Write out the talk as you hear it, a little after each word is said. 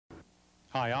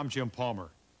Hi, I'm Jim Palmer.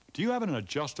 Do you have an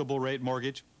adjustable rate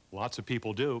mortgage? Lots of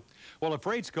people do. Well, if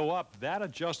rates go up, that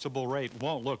adjustable rate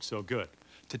won't look so good.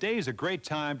 Today is a great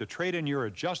time to trade in your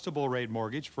adjustable rate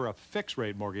mortgage for a fixed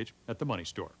rate mortgage at the Money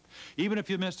Store. Even if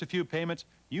you missed a few payments,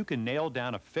 you can nail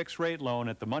down a fixed rate loan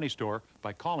at the Money Store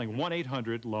by calling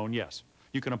 1-800-LOAN-YES.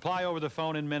 You can apply over the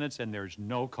phone in minutes, and there's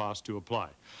no cost to apply.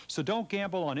 So don't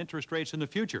gamble on interest rates in the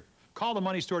future. Call the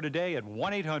Money Store today at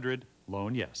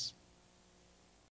 1-800-LOAN-YES.